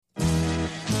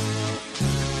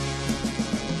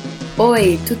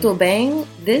Oi, tudo bem?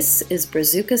 This is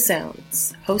Brazuca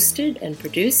Sounds, hosted and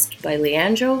produced by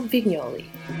Leandro Vignoli.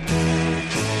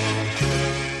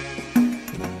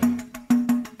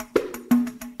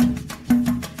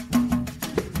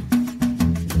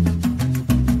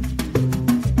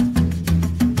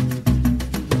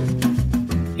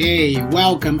 Hey,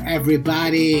 welcome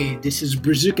everybody. This is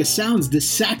Brazuca Sounds, the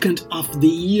second of the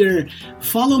year.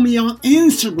 Follow me on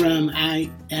Instagram. I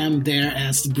am there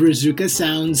as Brazuca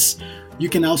Sounds. You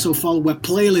can also follow a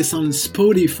playlist on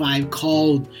Spotify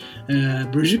called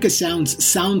Brazuca Sounds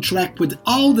Soundtrack with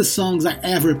all the songs I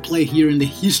ever play here in the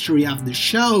history of the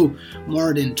show.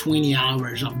 More than 20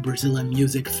 hours of Brazilian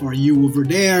music for you over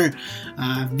there.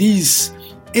 This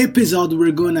episode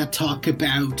we're gonna talk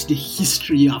about the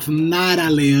history of Nara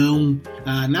Leão.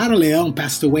 Nara Leão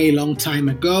passed away a long time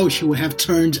ago. She would have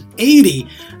turned 80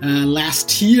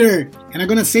 last year. And I'm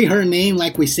gonna say her name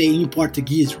like we say in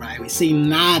Portuguese, right? We say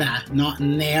Nara, not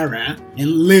Nara. And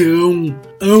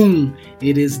Leão,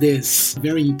 it is this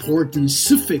very important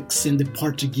suffix in the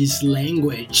Portuguese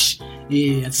language.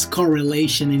 Its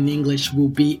correlation in English will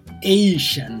be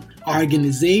Asian.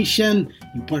 Organization,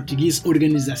 in Português,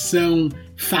 organização,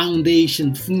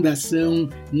 foundation,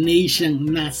 fundação, nation,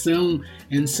 nação,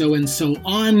 and so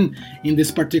on. In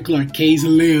this particular case,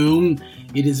 Leão,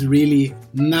 it is really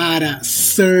not a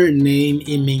surname,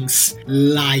 it means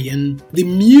lion. The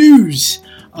muse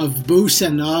of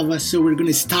Bossa Nova, so we're going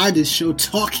to start this show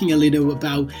talking a little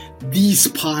about this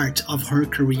part of her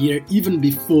career, even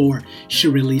before she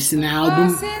released an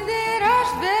album.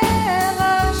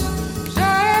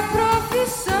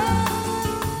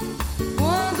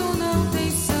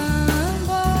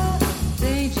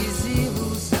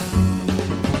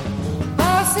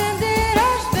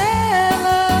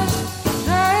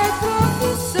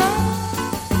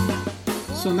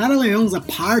 So Nara Leão's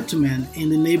apartment in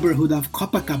the neighborhood of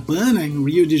Copacabana in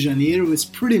Rio de Janeiro was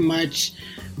pretty much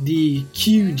the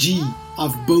QG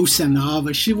of Bossa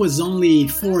Nova. She was only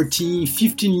 14,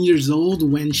 15 years old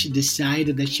when she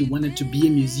decided that she wanted to be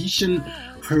a musician.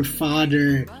 Her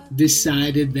father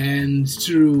decided then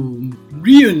to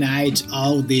reunite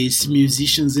all these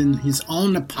musicians in his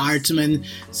own apartment,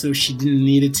 so she didn't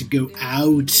need to go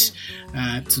out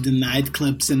to the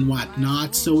nightclubs and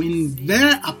whatnot. So in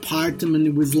their apartment,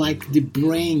 it was like the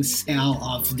brain cell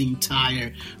of the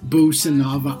entire Bossa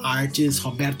Nova artists: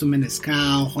 Roberto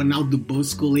Menescal, Ronaldo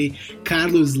Boscoli,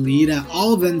 Carlos Lira,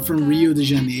 all of them from Rio de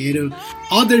Janeiro.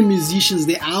 Other musicians,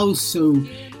 they also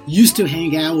used to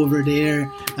hang out over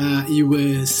there. It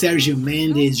was Sergio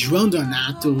Mendes, João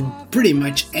Donato, pretty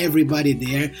much everybody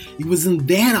there. It was in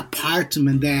that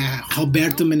apartment that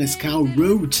Roberto Menescal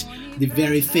wrote the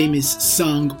very famous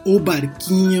song O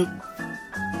Barquinho.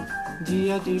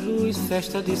 Dia de luz,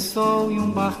 festa de sol e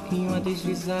barquinho a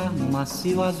deslizar no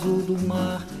macio azul do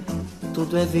mar.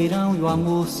 Tudo é verão e o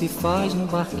amor se faz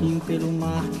barquinho pelo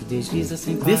mar que desliza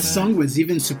sem parar. This song was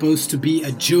even supposed to be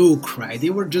a joke, right? They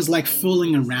were just like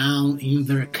fooling around in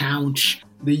their couch.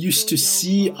 They used to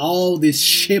see all these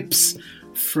ships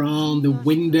from the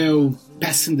window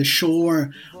passing the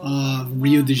shore of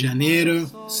Rio de Janeiro.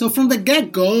 So from the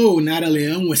get-go, Nara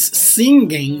Leão was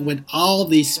singing with all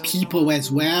these people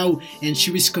as well, and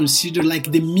she was considered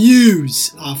like the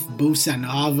muse of Bossa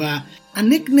Nova. A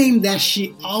nickname that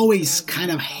she always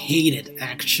kind of hated,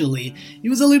 actually. It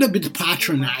was a little bit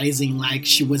patronizing, like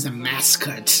she was a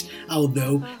mascot,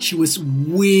 although she was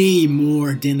way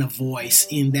more than a voice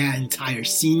in that entire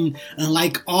scene.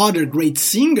 Unlike other great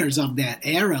singers of that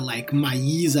era, like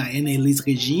Maísa and Elis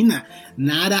Regina,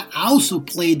 Nara also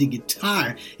played the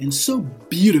guitar, and so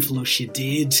beautifully she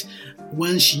did.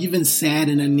 Once she even said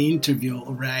in an interview,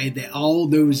 right, that all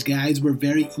those guys were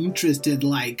very interested,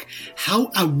 like, how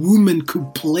a woman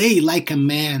could play like a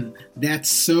man.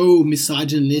 That's so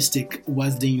misogynistic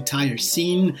was the entire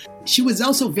scene. She was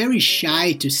also very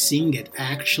shy to sing it,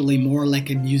 actually, more like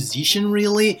a musician,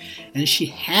 really, and she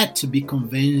had to be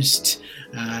convinced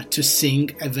to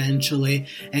sing eventually.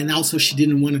 And also she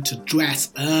didn't want to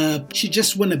dress up. She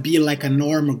just wanted to be like a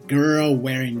normal girl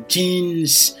wearing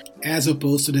jeans, as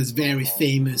opposed to those very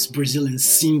famous Brazilian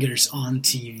singers on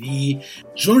TV.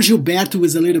 João Gilberto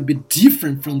was a little bit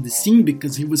different from the scene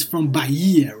because he was from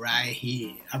Bahia, right?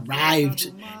 He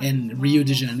arrived in Rio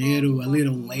de Janeiro a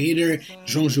little later.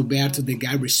 João Gilberto, the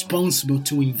guy responsible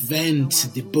to invent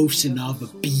the Bossa Nova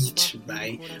beat,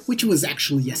 right? Which was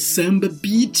actually a samba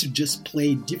beat, just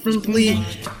played differently.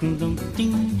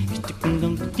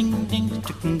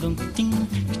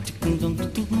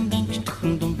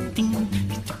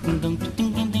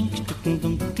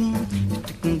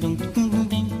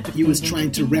 he was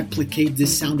trying to replicate the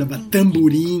sound of a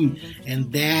tamborim,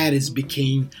 and that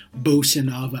became bossa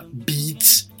nova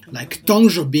beats. Like Tom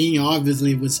Jobim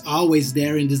obviously was always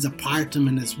there in this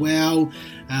apartment as well,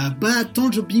 but Tom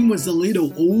Jobim was a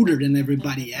little older than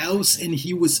everybody else, and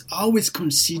he was always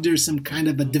considered some kind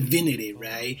of a divinity,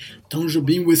 right? Tom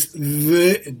Jobim was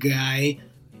the guy.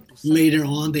 Later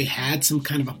on, they had some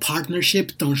kind of a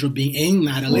partnership, Tom Jobim and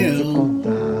Nara Leão.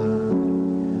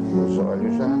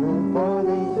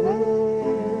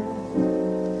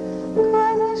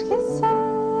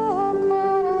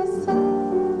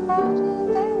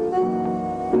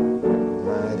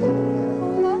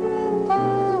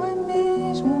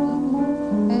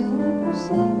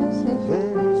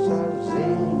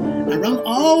 Around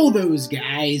all those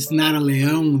guys, Nara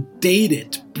Leão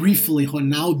dated briefly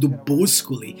Ronaldo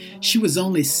Boscoli. She was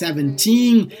only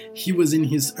 17, he was in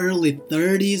his early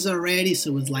 30s already,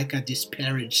 so it was like a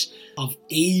disparage of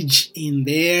age in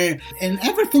there. And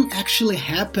everything actually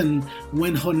happened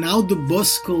when Ronaldo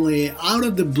Boscoli, out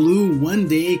of the blue, one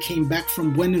day came back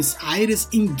from Buenos Aires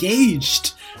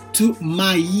engaged to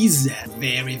Maísa,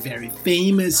 very, very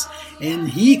famous, and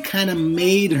he kind of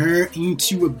made her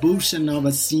into a bossa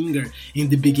nova singer in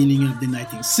the beginning of the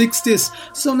 1960s.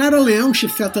 So Nara Leão, she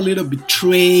felt a little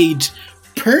betrayed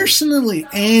personally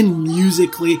and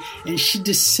musically, and she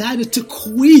decided to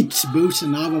quit bossa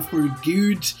nova for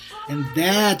good, and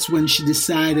that's when she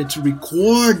decided to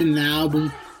record an album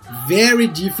very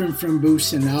different from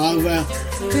bossa nova.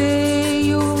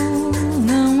 Feio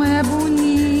não é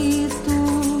bonito,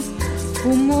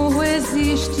 o morro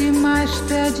existe, mas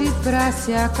pede pra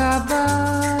se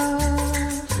acabar.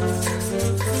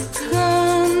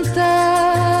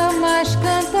 Canta, mas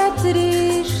canta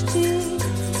triste,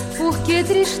 porque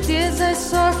tristeza é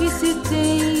só que se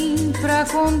tem pra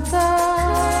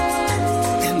contar.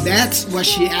 And that's what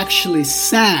she actually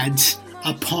said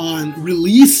upon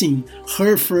releasing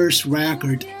her first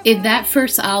record. In that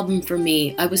first album for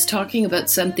me, I was talking about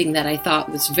something that I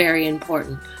thought was very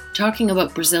important, talking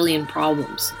about Brazilian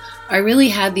problems. I really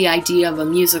had the idea of a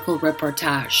musical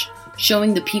reportage,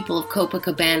 showing the people of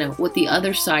Copacabana what the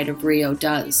other side of Rio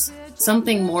does.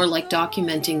 Something more like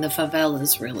documenting the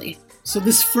favelas, really. So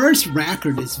this first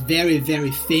record is very,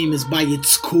 very famous by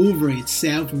its cover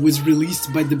itself. It was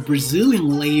released by the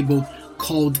Brazilian label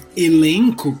called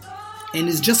Elenco. And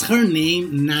it's just her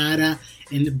name, Nara,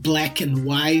 in black and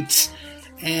white.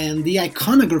 And the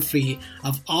iconography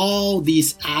of all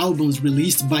these albums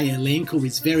released by Elenco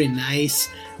is very nice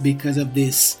because of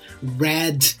these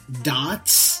red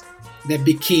dots that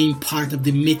became part of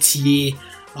the métier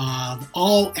of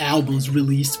all albums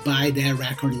released by their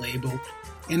record label.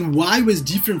 And why it was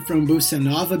different from Bossa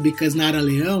Nova? Because Nara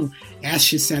Leão, as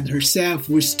she said herself,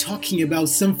 was talking about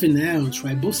something else,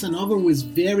 right? Bossa Nova was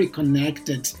very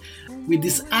connected with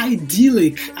this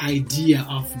idyllic idea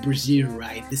of Brazil,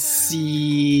 right? The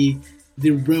sea,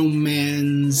 the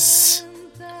romance,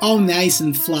 all nice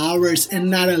and flowers, and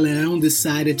Nara Leão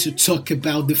decided to talk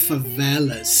about the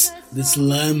favelas, the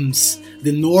slums,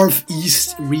 the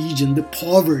northeast region, the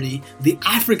poverty, the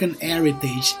African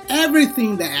heritage,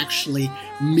 everything that actually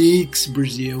makes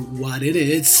Brazil what it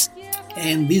is.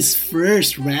 And this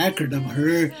first record of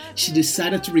her, she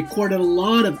decided to record a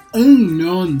lot of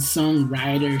unknown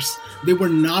songwriters. They were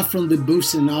not from the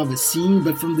bossa nova scene,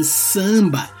 but from the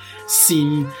samba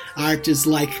scene. Artists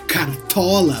like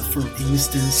Cartola, for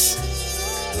instance.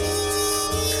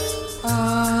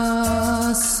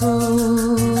 A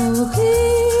sorrir,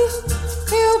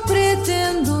 eu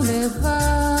pretendo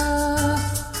levar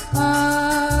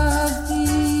a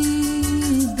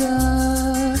vida,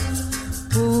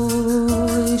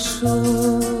 pois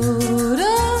chorando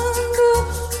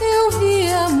eu vi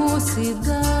a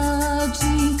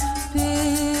mocidade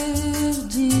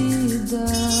perdida.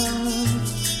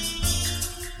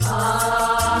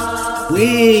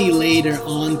 Way later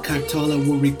on, Cartola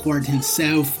will record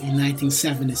himself in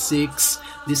 1976.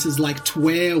 This is like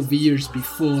 12 years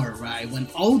before, right? When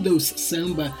all those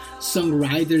samba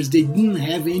songwriters, they didn't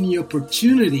have any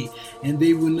opportunity and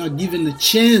they were not given a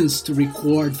chance to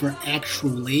record for actual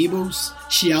labels.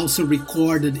 She also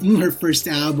recorded in her first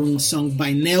album a song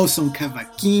by Nelson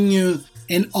Cavaquinho.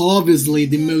 And obviously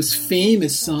the most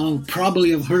famous song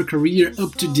probably of her career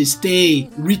up to this day,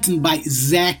 written by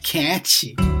Zé Cat.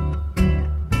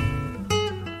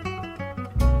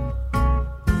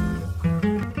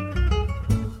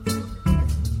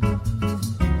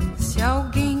 Se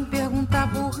alguém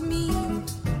perguntar por mim,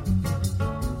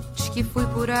 diz que fui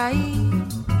por aí,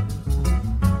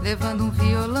 levando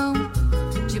violão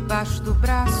debaixo do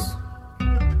braço.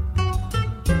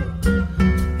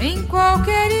 Em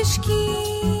qualquer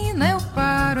esquina eu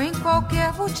paro, em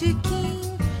qualquer botequim.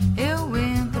 Eu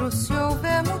entro se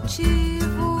houver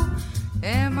motivo.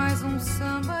 É mais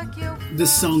samba que eu... The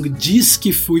song Diz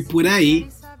Que Fui Por Aí,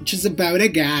 which is about a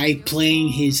guy playing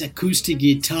his acoustic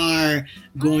guitar,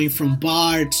 going from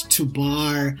bar to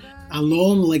bar, a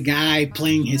lonely guy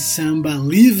playing his samba,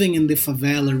 living in the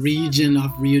favela region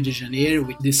of Rio de Janeiro,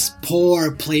 with these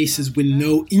poor places with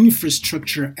no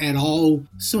infrastructure at all.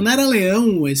 So Nara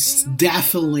Leão was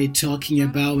definitely talking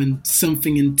about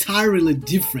something entirely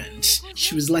different.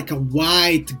 She was like a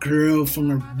white girl from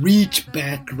a rich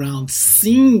background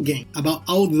singing about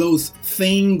all those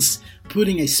things,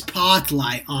 putting a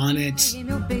spotlight on it.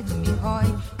 Meu peito me rói.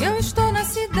 Eu estou na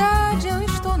cidade, eu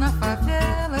estou na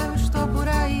favela, eu estou por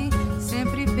aí,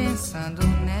 sempre pensando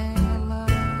nela.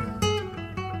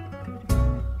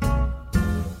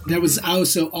 There was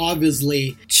also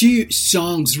obviously two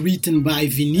songs written by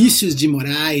Vinícius de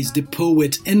Moraes, the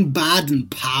poet, and Baden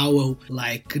Powell,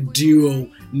 like a duo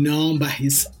known by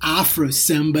his Afro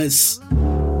sambas.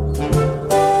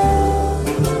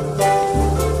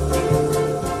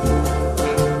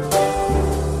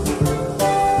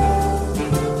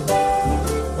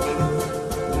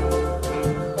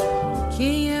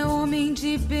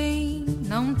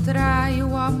 Trai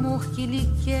o amor que lhe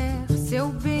quer, seu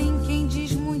bem, quem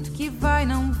diz muito que vai,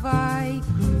 não vai,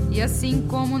 e assim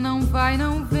como não vai,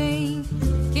 não vem,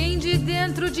 quem de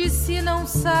dentro de si não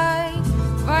sai,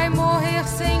 vai morrer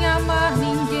sem amar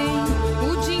ninguém,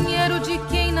 o dinheiro de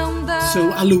quem não dá.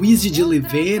 So Aloysio de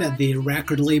Oliveira, the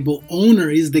record label owner,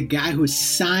 is the guy who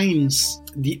signs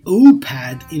the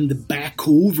OPAD in the back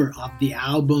cover of the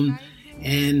album,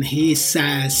 and he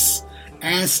says,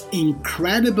 as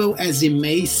incredible as it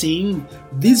may seem,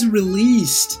 this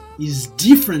release is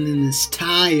different in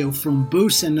style from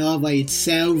Bossa Nova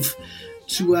itself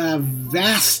to a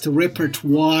vast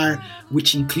repertoire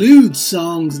which includes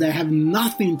songs that have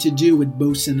nothing to do with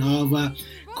Bossa Nova.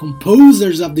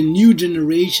 Composers of the new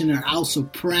generation are also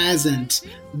present,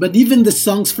 but even the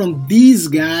songs from these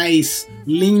guys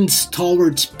leans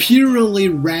towards purely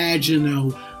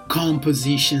regional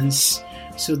compositions.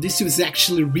 So this was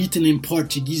actually written in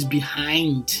Portuguese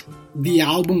behind the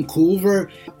album cover,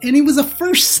 and it was a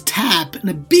first step, and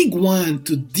a big one,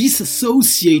 to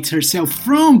disassociate herself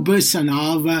from Bossa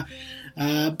Nova,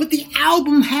 but the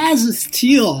album has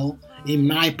still, in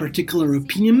my particular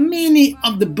opinion, many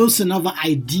of the Bossa Nova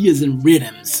ideas and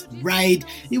rhythms, right?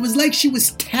 It was like she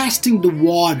was testing the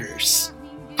waters.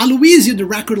 Aloysio, the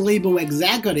record label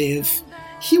executive,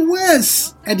 he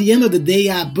was, at the end of the day,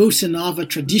 a Bossa Nova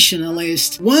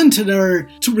traditionalist, wanted her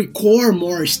to record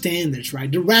more standards, right?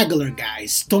 The regular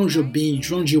guys, Tom Jobim,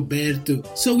 João Gilberto.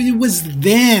 So it was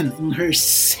then, in her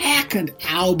second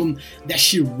album, that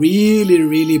she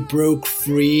really broke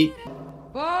free.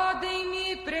 Podem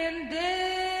me prender,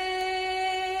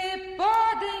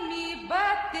 podem me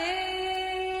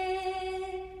bater,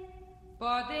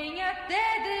 podem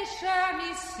até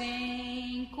deixar-me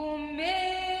sem comer.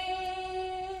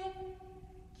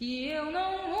 Eu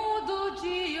não mudo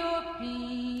de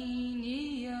opinião.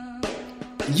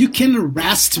 You can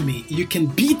arrest me, you can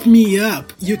beat me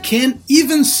up, you can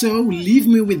even so leave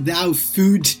me without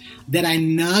food, that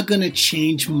I'm not gonna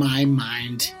change my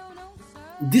mind.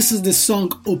 This is the song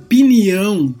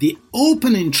Opinião, the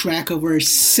opening track of her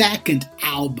second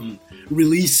album,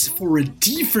 released for a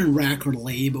different record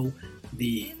label,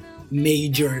 the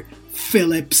Major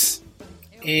Philips.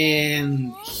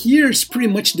 And here's pretty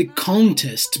much the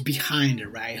context behind it,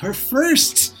 right? Her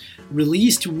first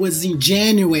release was in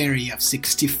January of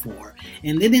 64,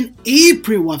 and then in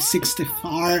April of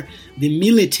 64, the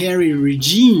military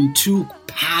regime took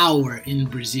power in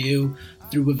Brazil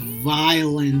through a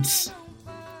violent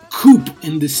coup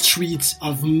in the streets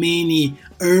of many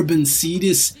urban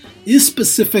cities,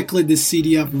 specifically the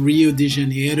city of Rio de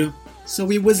Janeiro. So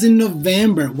it was in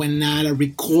November when Nara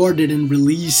recorded and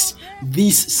released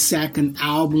this second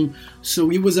album. So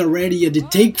it was already a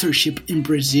dictatorship in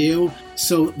Brazil.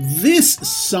 So this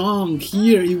song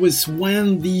here, it was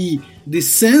when the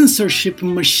censorship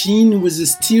machine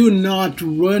was still not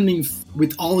running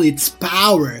with all its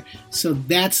power. So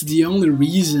that's the only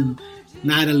reason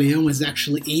Nara Leão was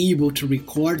actually able to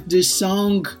record this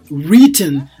song,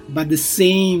 written by the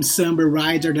same samba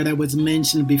writer that I was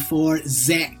mentioning before,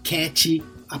 Zé Ketty,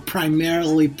 a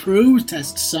primarily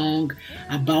protest song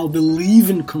about the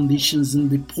living conditions in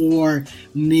the poor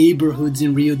neighborhoods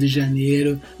in Rio de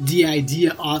Janeiro, the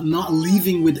idea of not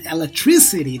living with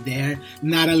electricity there.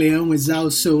 Nara Leão is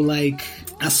also like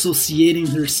associating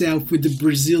herself with the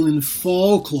Brazilian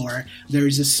folklore. There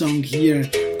is a song here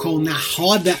called Na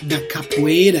Roda da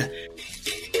Capoeira.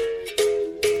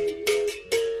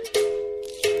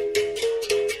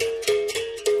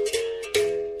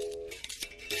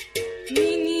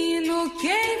 Menino,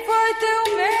 quem foi teu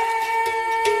mestre?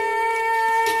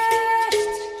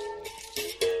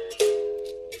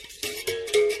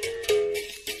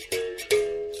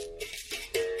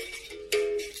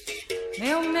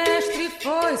 Meu mestre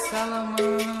foi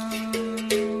Salomão.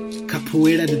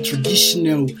 Capoeira, the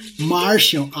traditional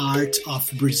martial art of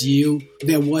Brazil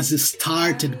that was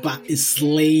started by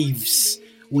slaves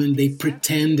when they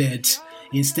pretended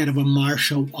instead of a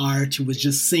martial art, it was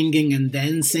just singing and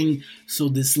dancing. So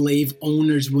the slave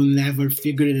owners will never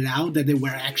figure it out that they were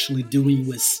actually doing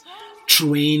was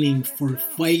training for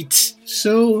fight.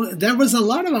 So there was a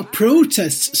lot of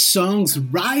protest songs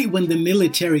right when the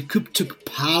military coup took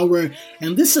power,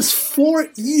 and this is 4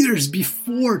 years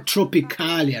before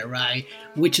Tropicalia, right?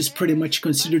 Which is pretty much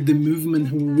considered the movement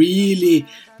who really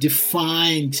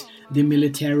defined the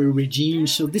military regime.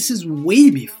 So this is way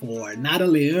before. Nara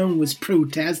Leão was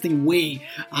protesting way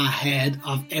ahead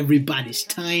of everybody's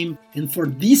time. And for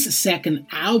this second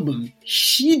album,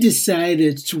 she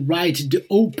decided to write the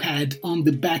op-ed on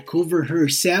the back cover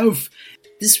herself.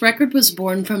 This record was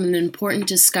born from an important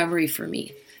discovery for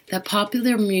me, that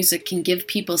popular music can give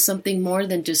people something more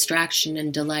than distraction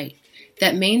and delight,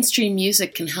 that mainstream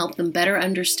music can help them better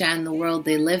understand the world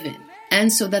they live in,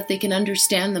 and so that they can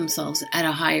understand themselves at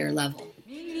a higher level.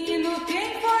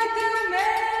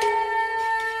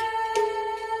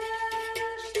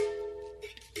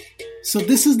 So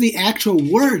this is the actual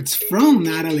words from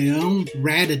Nara Leão,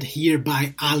 read here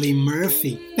by Ali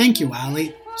Murphy. Thank you,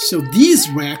 Ali. So this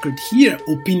record here,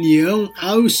 Opinião,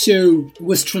 also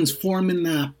was transformed in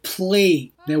a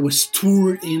play that was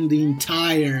toured in the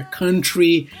entire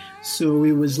country. So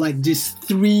it was like these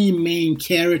three main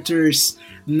characters,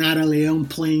 Nara Leão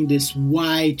playing this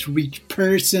white rich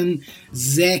person,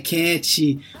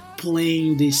 Zequete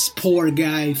playing this poor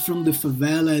guy from the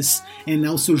favelas, and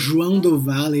also João do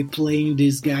Vale playing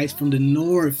these guys from the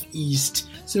northeast.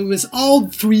 So it was all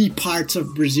three parts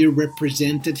of Brazil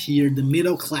represented here, the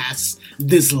middle class,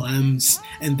 the slums,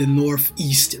 and the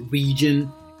northeast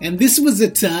region. And this was a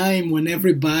time when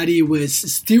everybody was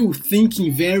still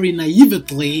thinking very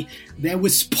naively that it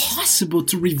was possible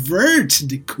to revert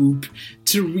the coup,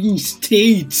 to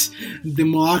reinstate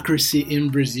democracy in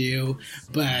Brazil.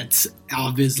 But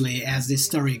obviously, as the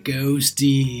story goes,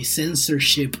 the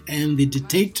censorship and the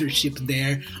dictatorship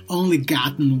there only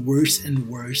gotten worse and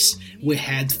worse. We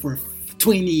had for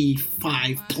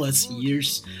 25 plus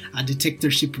years a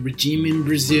dictatorship regime in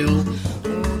Brazil.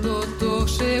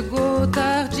 Chegou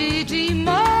tarde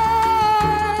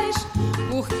demais,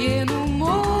 porque no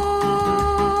morro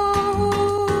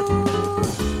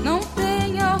não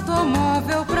tem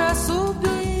automóvel pra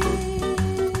subir,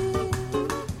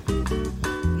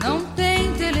 não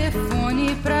tem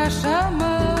telefone pra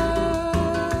chamar.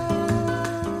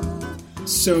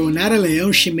 So Nara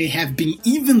Leão, she may have been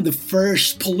even the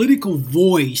first political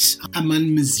voice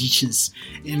among musicians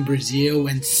in Brazil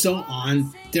and so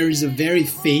on. There is a very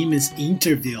famous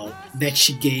interview that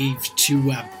she gave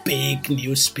to a big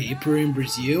newspaper in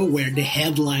Brazil where the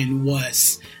headline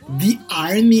was, "The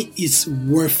army is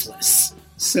worthless."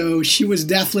 So she was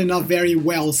definitely not very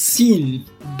well seen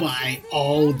by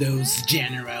all those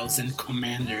generals and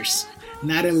commanders.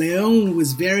 Nara Leão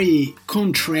was very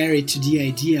contrary to the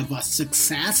idea of a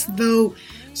success though,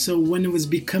 so when it was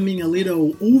becoming a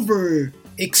little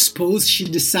overexposed, she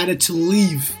decided to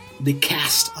leave the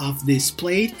cast of this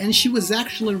play, and she was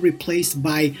actually replaced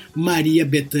by Maria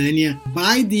Bethânia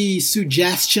by the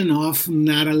suggestion of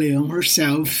Nara Leão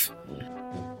herself.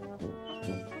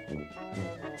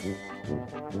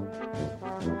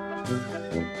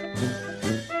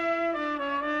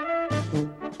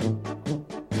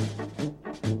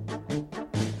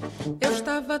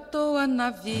 À toa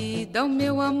na vida, o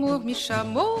meu amor me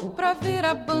chamou pra ver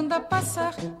a banda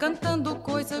passar, cantando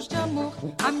coisas de amor.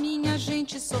 A minha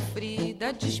gente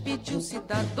sofrida despediu-se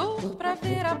da dor pra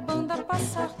ver a banda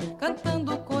passar,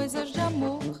 cantando coisas de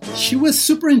amor. She was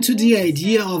super into the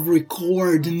idea of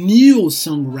record new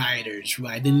songwriters,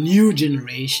 right? The new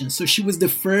generation. So she was the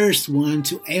first one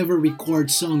to ever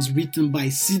record songs written by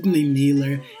Sidney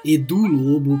Miller, Edu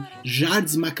Lobo,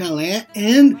 Jardim Macalé,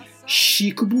 and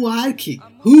Chico Buarque,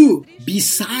 who,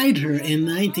 beside her in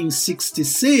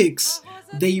 1966,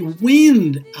 they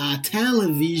win a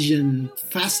television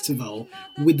festival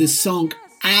with the song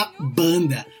A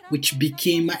Banda, which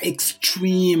became an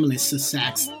extremely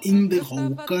success in the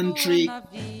whole country.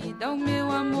 O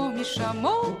meu amor me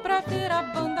chamou pra ver a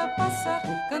banda passar,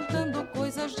 cantando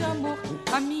coisas de amor.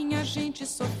 A minha gente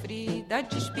sofrida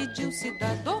despediu-se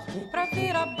da dor pra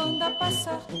ver a banda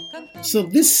passar. So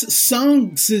this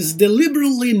song is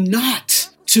deliberately not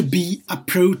to be a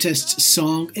protest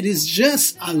song. It is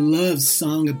just a love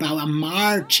song about a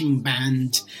marching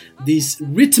band, this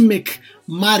rhythmic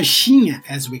marchinha,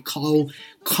 as we call,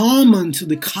 common to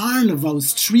the carnival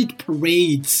street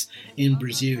parades in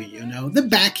Brazil, the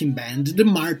backing band, the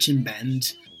marching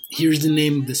band. Here's the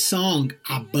name of the song,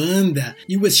 A Banda.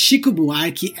 It was Chico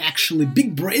Buarque actually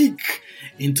big break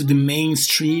into the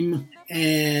mainstream.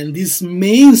 And this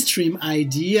mainstream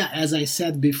idea, as I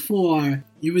said before,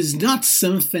 it was not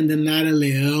something that Nara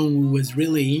Leão was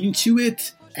really into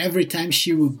it. Every time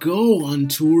she would go on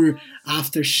tour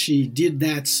after she did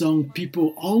that song,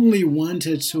 people only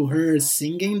wanted to her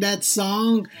singing that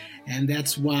song. And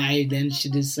that's why then she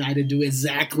decided to do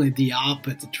exactly the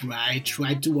opposite, right?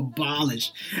 Try to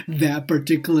abolish that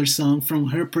particular song from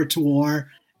her repertoire.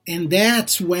 And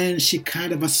that's when she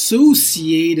kind of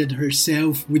associated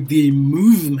herself with the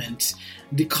movement,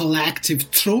 the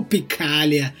collective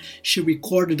Tropicalia. She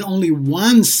recorded only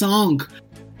one song.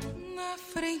 Na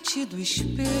frente do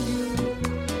espelho,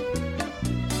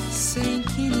 sem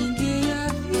que ninguém a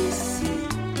visse,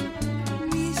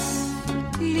 Miss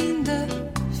linda,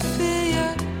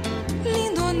 feia,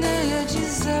 lindonéia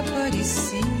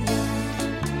desaparecia,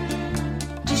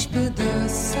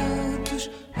 despedaçados,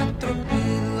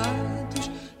 atropelados,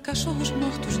 cachorros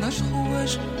mortos nas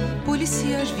ruas,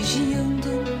 policiais vigiando,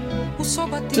 o sol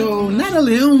batendo. So Nara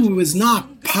Leão was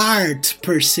not part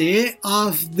per se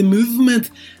of the movement,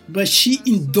 but she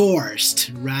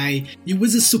endorsed, right? It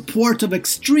was a support of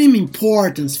extreme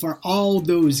importance for all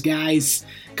those guys,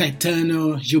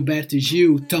 Caetano, Gilberto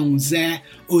Gil, Tom Zé,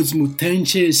 Os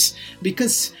Mutantes,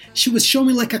 because she was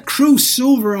showing like a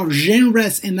crossover of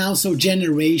genres and also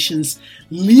generations,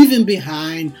 leaving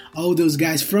behind all those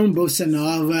guys from Bossa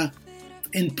Nova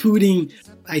and putting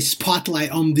a spotlight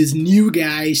on these new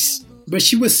guys. But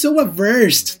she was so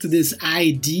averse to this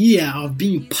idea of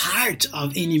being part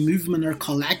of any movement or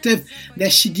collective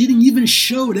that she didn't even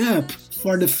show up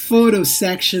for the photo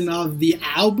section of the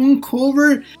album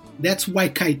cover. That's why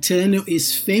Caetano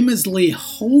is famously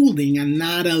holding a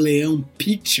Nara Leão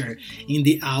picture in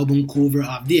the album cover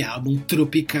of the album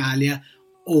Tropicalia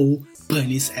ou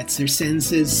Panis et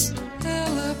Circenses.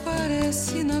 Ela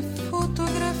aparece na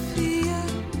fotografia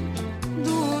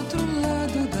do outro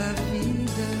lado da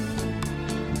vida,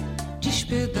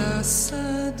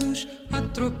 despedaçados,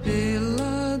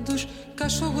 atropelados,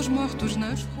 cachorros mortos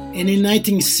nas ruas. And in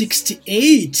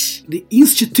 1968, the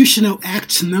Institutional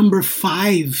Act number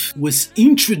 5 was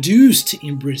introduced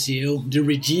in Brazil. The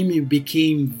regime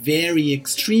became very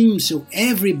extreme, so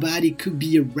everybody could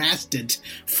be arrested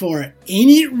for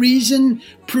any reason,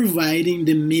 providing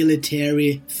the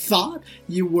military thought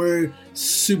you were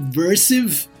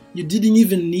subversive. You didn't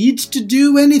even need to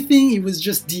do anything. It was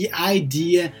just the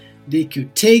idea they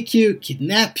could take you,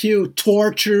 kidnap you,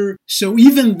 torture. So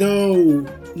even though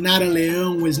Nara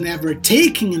Leão was never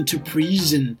taken into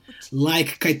prison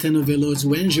like Caetano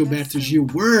Veloso and Gilberto Gil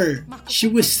were, she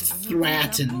was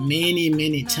threatened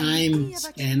many times.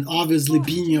 And obviously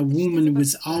being a woman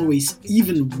was always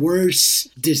even worse,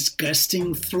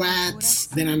 disgusting threats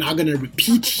that I'm not gonna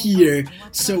repeat here.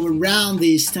 So around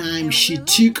this time she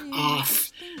took off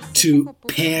to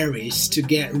Paris to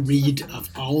get rid of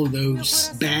all those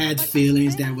bad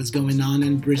feelings that was going on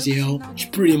in Brazil. She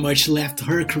pretty much left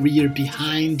her career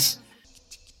behind.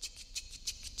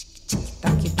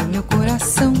 Toque do meu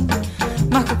coração,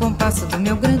 marca o compasso do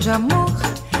meu grande amor.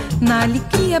 Na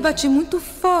alegria bate muito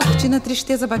forte, na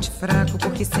tristeza bate fraco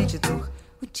porque sente dor.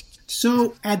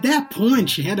 So at that point,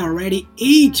 she had already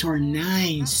 8 or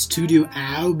 9 studio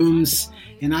albums,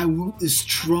 and I would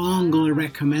strongly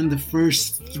recommend the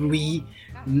first 3,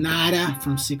 Nara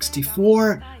from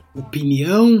 64,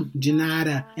 Opinião de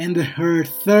Nara, and her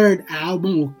third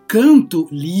album, O Canto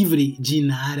Livre de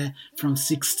Nara from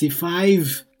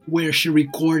 65, where she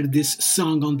recorded this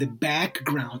song on the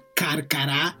background,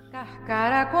 Carcará.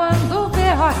 Carcará quando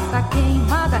vê roça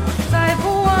queimada, sai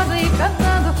voando e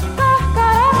cantando,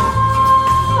 Carcará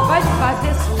vai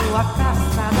fazer sua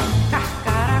caçada,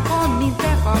 Carcará come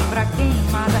cobra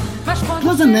queimada.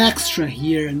 Plus an extra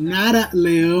here, Nara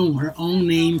Leão, her own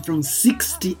name from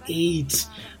 68,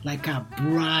 like a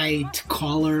bright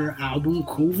color album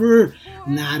cover,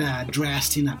 Nara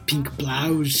dressed in a pink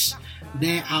blouse.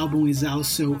 That album is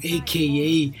also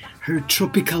aka her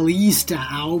Tropicalista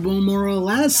album, more or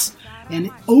less, and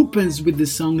it opens with the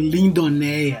song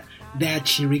Lindonéia that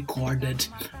she recorded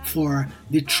for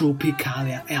the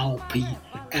Tropicalia LP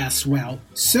as well.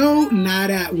 So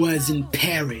Nara was in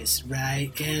Paris,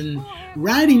 right? And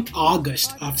right in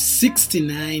August of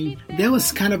 69, that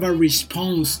was kind of a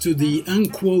response to the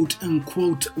unquote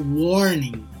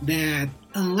warning that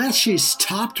unless she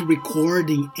stopped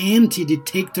recording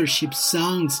anti-dictatorship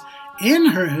songs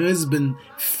and her husband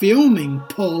filming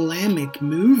polemic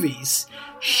movies,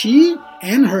 she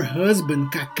and her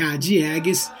husband, Cacá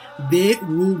Diegues, they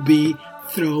will be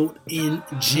thrown in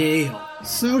jail.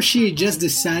 So she just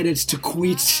decided to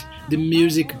quit the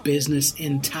music business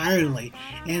entirely.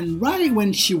 And right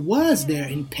when she was there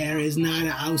in Paris,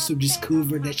 Nara also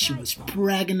discovered that she was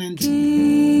pregnant.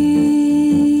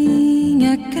 Quem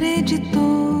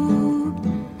acreditou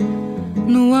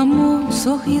no amor,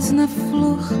 sorriso na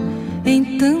flor,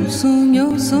 então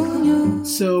sonhou, sonhou.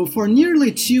 So for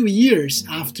nearly 2 years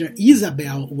after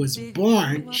Isabel was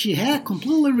born, she had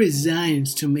completely resigned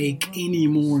to make any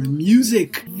more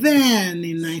music. Then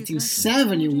in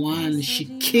 1971, she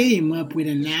came up with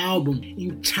an album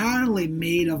entirely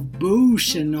made of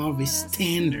bossa nova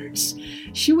standards.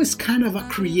 She was kind of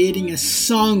creating a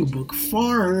songbook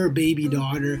for her baby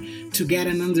daughter to get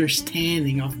an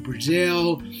understanding of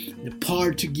Brazil, the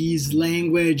Portuguese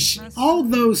language, all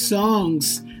those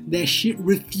songs that she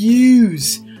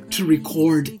refused to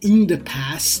record in the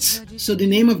past. So the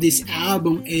name of this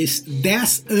album is 10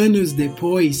 anos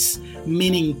depois,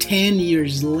 meaning 10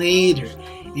 years later,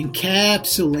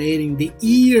 encapsulating the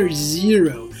year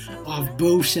zero of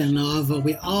bossa nova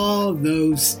with all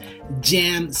those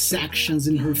jam sections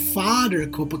in her father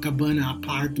Copacabana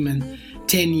apartment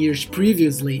 10 years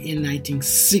previously in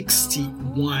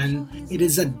 1961. It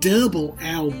is a double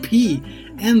LP,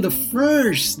 and the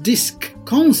first disc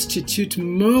constitutes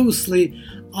mostly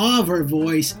of her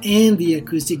voice and the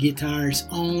acoustic guitars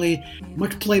only,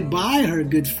 much played by her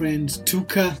good friend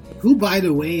Tuca, who, by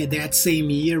the way, that same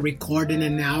year recorded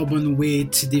an album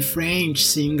with the French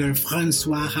singer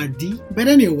François Hardy. But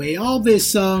anyway, all these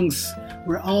songs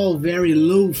were all very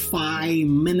lo-fi,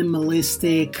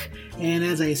 minimalistic, and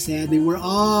as I said, they were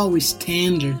always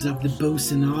standards of the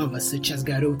bossa nova, such as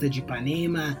Garota de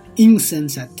Ipanema,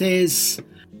 Insensatez.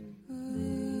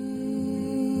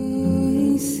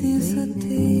 Insensatez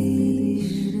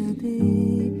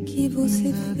que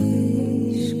você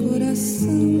fez,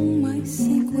 coração, mas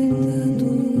sem cuidado,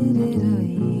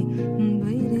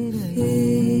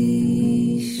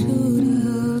 fez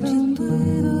chorar de dor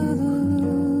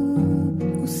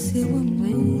o seu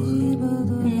amor,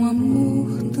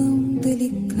 amor tão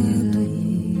delicado.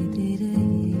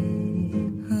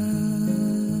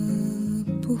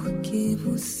 Porque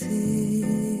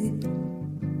você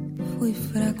foi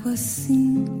fraco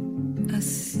assim,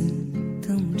 assim,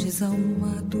 tão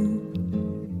desalmado.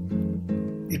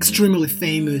 Extremely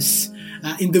famous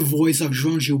in the voice of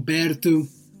João Gilberto.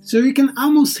 So you can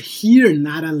almost hear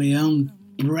Nara Leão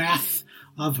breath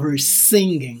of her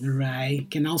singing, right? You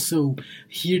can also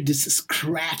hear this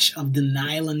scratch of the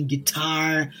nylon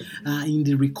guitar in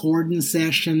the recording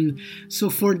session. So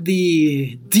for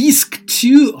the disc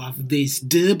 2 of this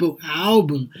double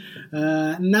album,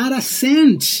 Nara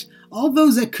sent all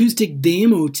those acoustic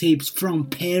demo tapes from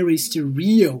Paris to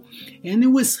Rio, and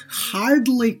it was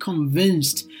hardly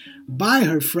convinced by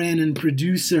her friend and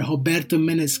producer Roberto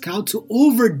Menescal to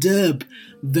overdub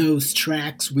those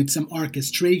tracks with some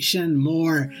orchestration,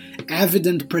 more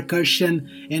evident percussion,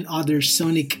 and other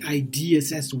sonic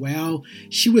ideas as well.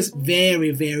 She was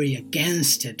very, very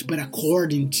against it, but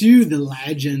according to the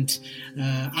legend,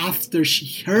 after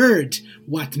she heard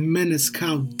what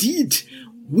Menescal did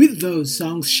with those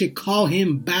songs, she called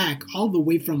him back all the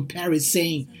way from Paris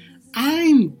saying,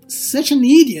 "I'm such an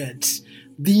idiot.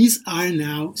 These are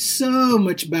now so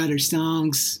much better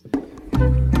songs."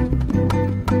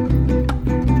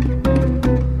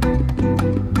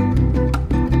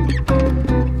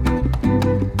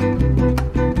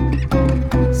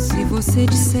 Se você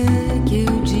disser que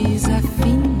eu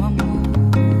desafio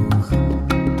amor,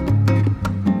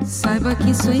 saiba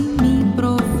que isso em mim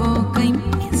provoca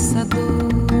imensa dor.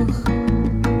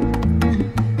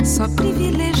 Só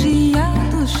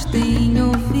privilegiados têm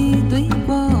ouvido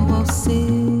igual ao seu.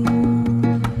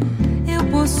 Eu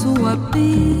possuo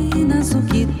apenas o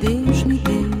que Deus me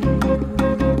deu.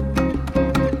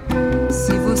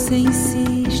 Se você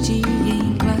insiste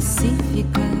em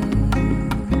classificar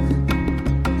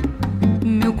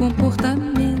meu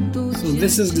comportamento. So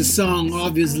this is the song,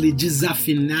 obviously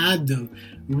Desafinado,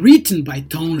 written by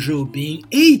Tom Jobim.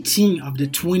 18 of the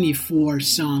 24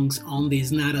 songs on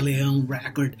this Nara Leão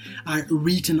record are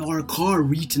written or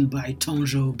co-written by Tom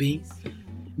Jobim.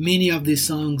 Many of these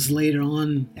songs later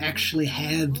on actually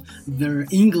had their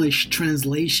English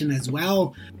translation as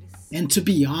well. And to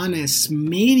be honest,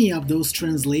 many of those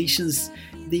translations,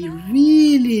 they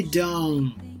really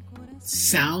don't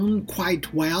sound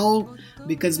quite well,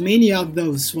 because many of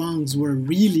those songs were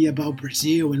really about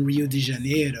Brazil and Rio de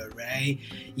Janeiro, right?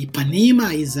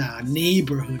 Ipanema is a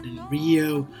neighborhood in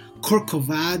Rio.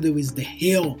 Corcovado is the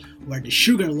hill where the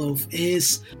Sugarloaf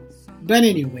is. But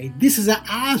anyway, this is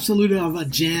absolutely of a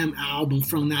jam album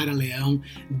from Nara Leão,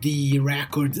 the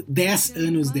record 10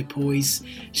 anos depois.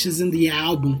 She's in the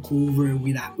album cover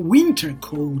with a winter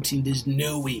coat in the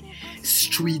snowy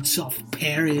streets of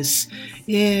Paris.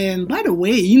 And by the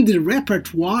way, in the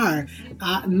repertoire,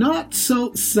 not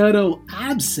so subtle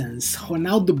absence,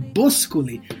 Ronaldo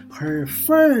Boscoli, her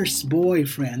first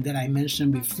boyfriend that I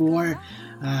mentioned before,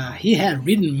 he had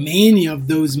written many of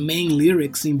those main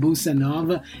lyrics in Bossa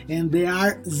Nova, and there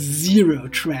are 0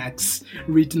 tracks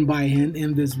written by him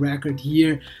in this record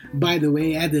here. By the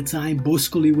way, at the time,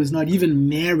 Boscoli was not even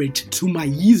married to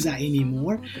Maísa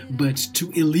anymore, but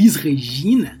to Elis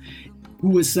Regina, who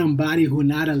was somebody who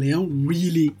Nara Leão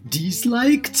really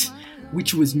disliked,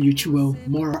 which was mutual.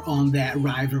 More on that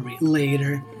rivalry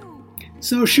later.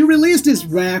 So she released this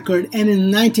record, and in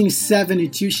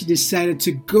 1972 she decided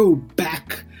to go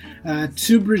back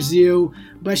to Brazil,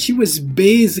 but she was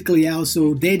basically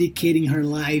also dedicating her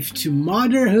life to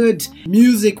motherhood.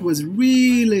 Music was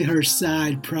really her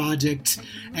side project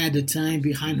at the time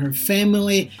behind her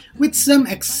family. With some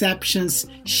exceptions,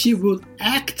 she would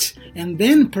act and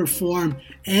then perform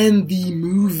in the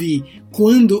movie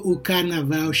Quando o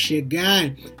Carnaval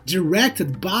Chegar,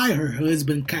 directed by her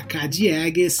husband Cacá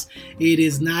Diegues. It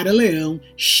is Nara Leão,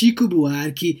 Chico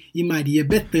Buarque e Maria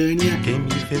Bethânia. Quem me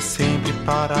vê sempre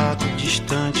parado,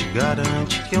 distante,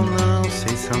 garante que eu não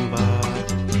sei sambar.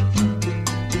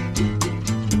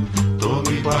 Tô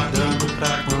me guardando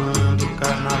pra quando o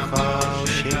carnaval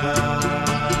chegar.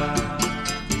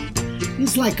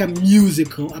 It's like a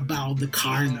musical about the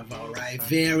carnival, right?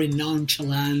 Very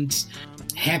nonchalant,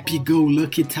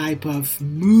 happy-go-lucky type of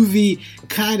movie,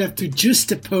 kind of to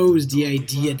juxtapose the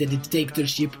idea that in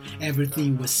dictatorship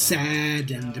everything was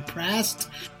sad and depressed.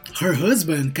 Her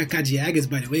husband, Cacá Diegues,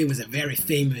 by the way, was a very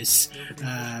famous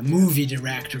movie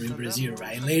director in Brazil,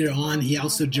 right? Later on, he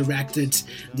also directed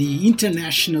the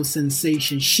international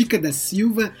sensation Chica da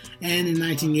Silva, and in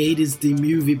 1980s, the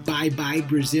movie Bye Bye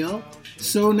Brazil.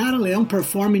 So Nara Leão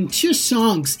performing 2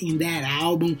 songs in that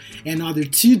album and other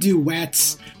 2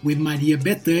 duets with Maria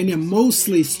Bethânia,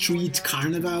 mostly street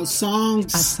carnival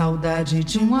songs. A saudade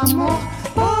de amor,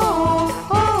 oh, oh,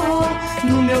 oh,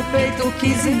 no meu peito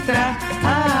quis entrar,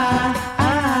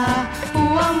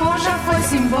 o amor já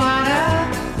foi-se embora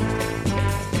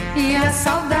e a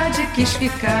saudade quis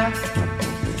ficar.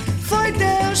 Foi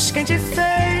Deus quem te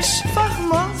fez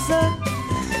formosa,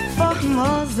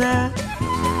 formosa,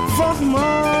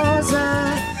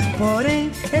 formosa, porém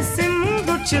esse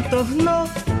mundo te tornou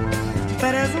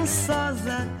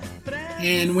presunçosa.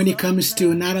 And when it comes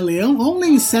to Nara Leão, only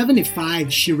in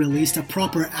 1975 she released a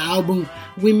proper album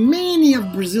with many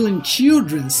of Brazilian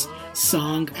children's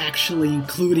song, actually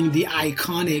including the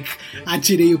iconic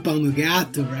Atirei o Pau no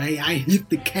Gato, right? I hit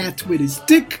the cat with a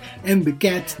stick and the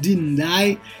cat didn't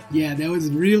die. Yeah, that was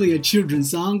really a children's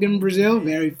song in Brazil,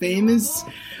 very famous.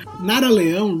 Nara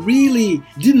Leão really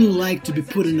didn't like to be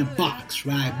put in a box,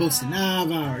 right? Bossa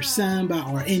Nova or Samba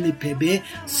or MPB,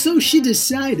 so she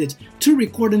decided to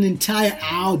record an entire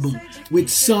album with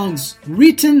songs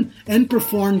written and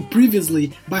performed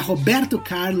previously by Roberto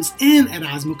Carlos and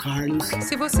Erasmo Carlos.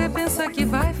 Se você pensa que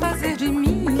vai fazer de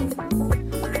mim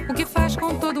o que faz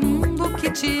com todo mundo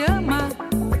que te ama,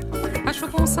 acho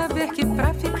bom saber que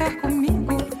pra ficar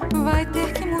comigo vai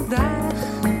ter que mudar.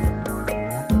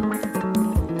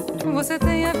 Você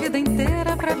tem a vida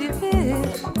inteira pra viver.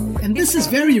 And this is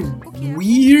very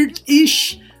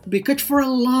weird-ish, because for a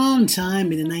long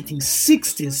time in the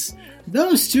 1960s,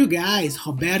 those 2 guys,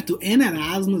 Roberto and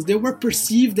Erasmus, they were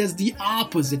perceived as the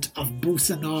opposite of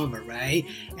Bossa Nova, right?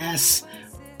 As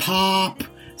pop,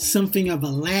 something of a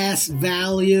less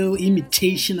value,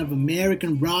 imitation of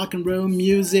American rock and roll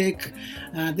music.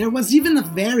 There was even a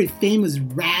very famous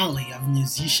rally of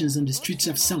musicians on the streets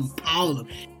of São Paulo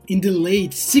in the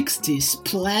late 60s,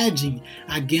 pledging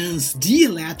against the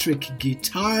electric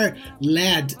guitar,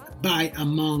 led by,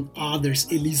 among others,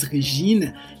 Elis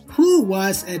Regina, who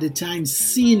was at the time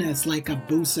seen as like a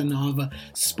Bossa Nova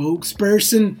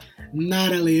spokesperson.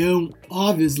 Nara Leão,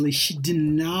 obviously, she did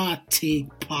not take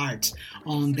part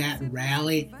on that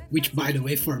rally, which, by the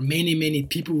way, for many, many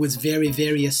people was very,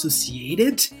 very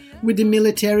associated with the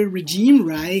military regime,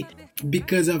 right?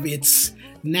 Because of its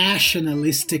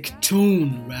nationalistic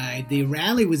tone, right? The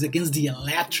rally was against the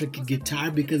electric guitar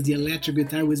because the electric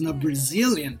guitar was not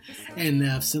Brazilian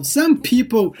enough. So some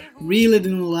people really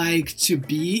didn't like to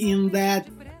be in that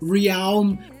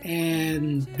realm,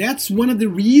 and that's one of the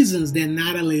reasons that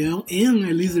Nara Leão and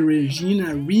Elis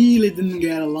Regina really didn't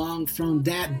get along from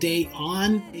that day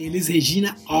on. Elis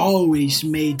Regina always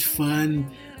made fun,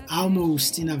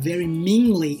 almost in a very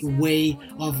meanly way,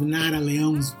 of Nara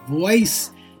Leão's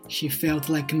voice. She felt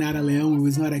like Nara Leão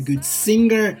was not a good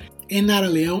singer, and Nara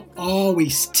Leão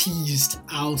always teased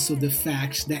also the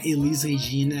fact that Elis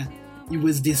Regina, it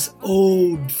was this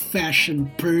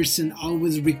old-fashioned person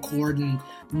always recording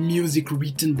music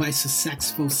written by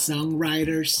successful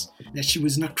songwriters, that she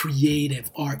was not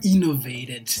creative or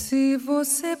innovative. Se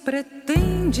você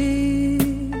pretende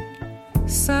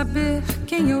saber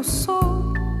quem eu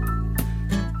sou,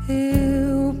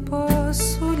 eu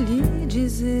posso lhe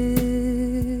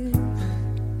dizer.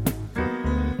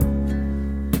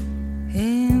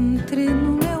 Entre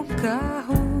no meu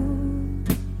carro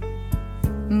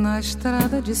na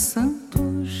estrada de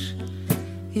Santos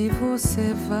e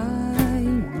você vai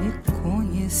me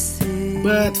conhecer.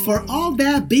 But for all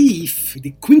that beef,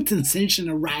 the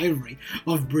quintessential rivalry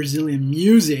of Brazilian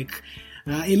music,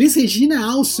 Elis Regina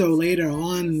also later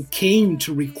on came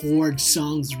to record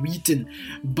songs written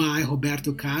by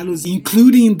Roberto Carlos,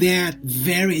 including that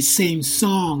very same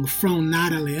song from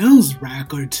Nara Leão's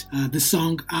record, the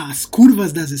song As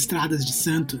Curvas das Estradas de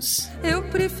Santos. Eu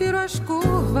prefiro as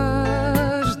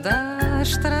curvas da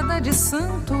Estrada de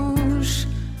Santos.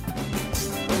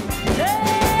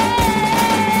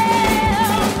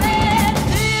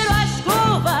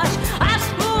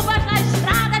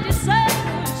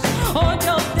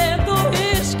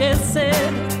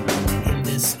 In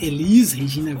this Elis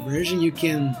Regina version, you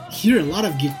can hear a lot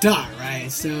of guitar,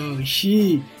 right? So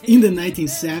she, in the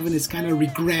 1970s, kind of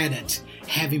regretted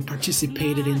having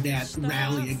participated in that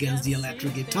rally against the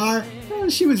electric guitar.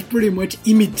 She was pretty much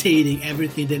imitating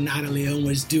everything that Nara Leão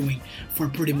was doing for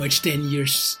pretty much 10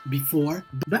 years before.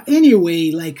 But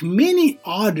anyway, like many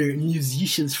other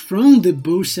musicians from the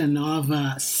Bossa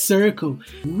Nova circle,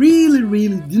 really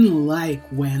didn't like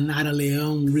when Nara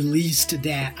Leão released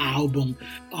that album,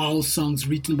 all songs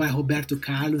written by Roberto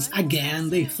Carlos. Again,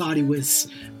 they thought it was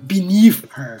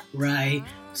beneath her, right?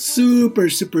 Super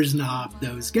snob,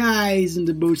 those guys in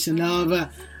the Bossa Nova.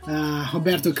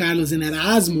 Roberto Carlos and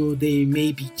Erasmo, they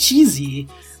may be cheesy,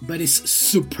 but it's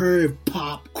superb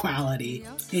pop quality.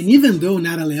 And even though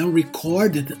Nara Leão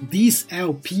recorded this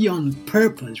LP on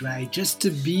purpose, right, just to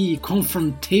be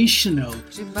confrontational,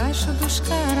 Debaixo dos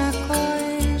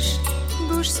caracóis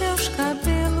dos seus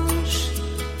cabelos,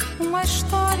 uma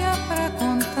história pra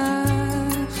contar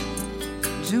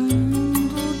de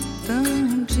mundo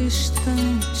tão distante.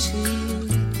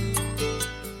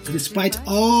 despite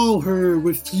all her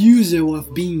refusal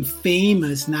of being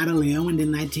famous, Nara Leão in the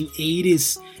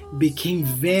 1980s became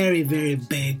very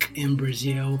big in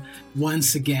Brazil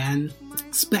once again,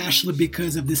 especially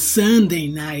because of the Sunday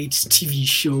night TV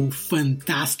show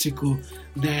Fantástico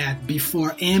that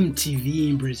before MTV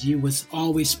in Brazil was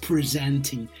always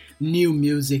presenting new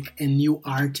music and new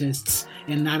artists,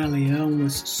 and Nara Leão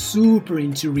was super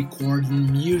into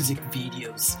recording music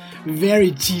videos.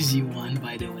 Very cheesy one,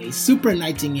 by the way. Super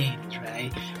 1980s,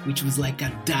 right? Which was like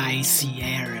a dicey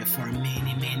era for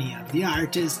many of the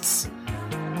artists.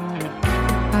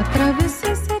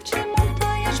 Atravessei 7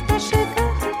 montanhas pra chegar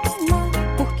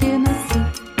lá, porque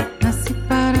nasci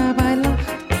para bailar.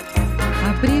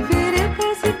 Abri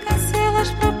veredas e cancelas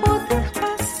pra poder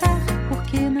passar,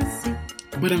 porque nasci.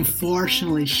 But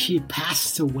unfortunately, she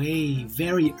passed away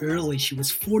very early. She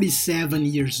was 47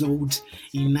 years old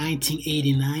in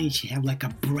 1989. She had like a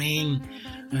brain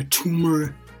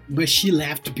tumor, but she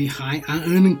left behind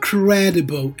an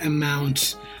incredible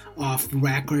amount of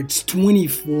records,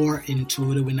 24 in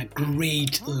total, and a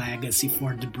great legacy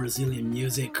for the Brazilian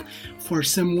music. For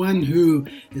someone who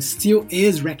still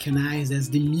is recognized as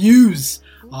the muse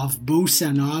of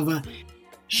Bossa Nova,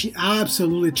 she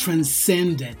absolutely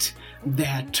transcended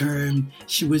that term.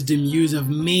 She was the muse of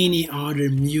many other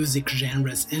music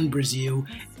genres in Brazil.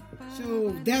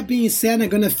 So that being said, I'm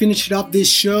gonna finish up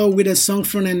this show with a song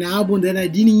from an album that I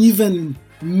didn't even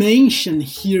mention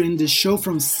here in the show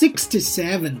from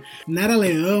 1967. Nara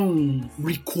Leão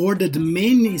recorded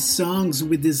many songs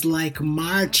with this like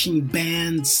marching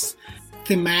bands,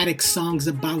 thematic songs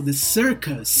about the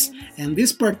circus, and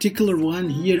this particular one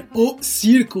here, O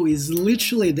Circo, is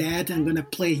literally that. I'm gonna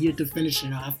play here to finish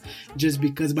it off just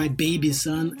because my baby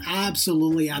son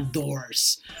absolutely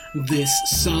adores this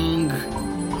song.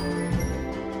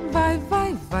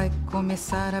 Vai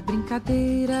começar a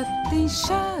brincadeira. Tem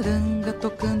charanga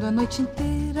tocando a noite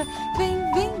inteira.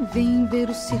 Vem ver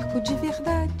o circo de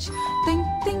verdade.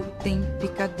 Tem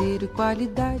picadeiro e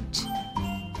qualidade.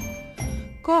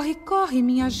 Corre, corre,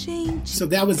 minha gente. So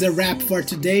that was a wrap for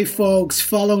today, folks.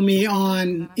 Follow me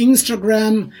on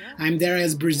Instagram. I'm there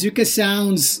as Brazuca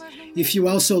Sounds. If you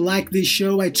also like this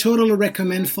show, I totally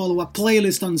recommend follow a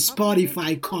playlist on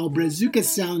Spotify called Brazuca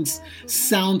Sounds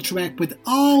Soundtrack with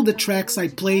all the tracks I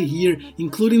play here,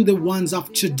 including the ones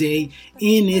of today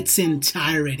in its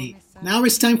entirety. Now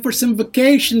it's time for some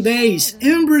vacation days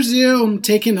in Brazil. I'm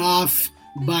taking off.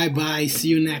 Bye-bye. See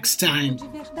you next time.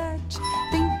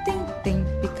 Tem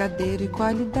picadeiro e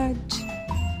qualidade.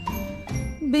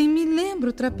 Bem me lembro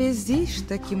o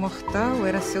trapezista que mortal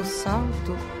era seu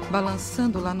salto,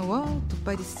 balançando lá no alto,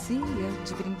 parecia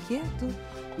de brinquedo,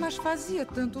 mas fazia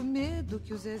tanto medo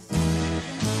que os exércitos...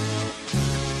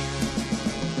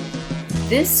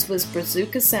 This was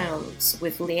Brazuca Sounds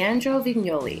with Leandro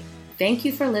Vignoli. Thank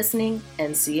you for listening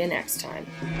and see you next time.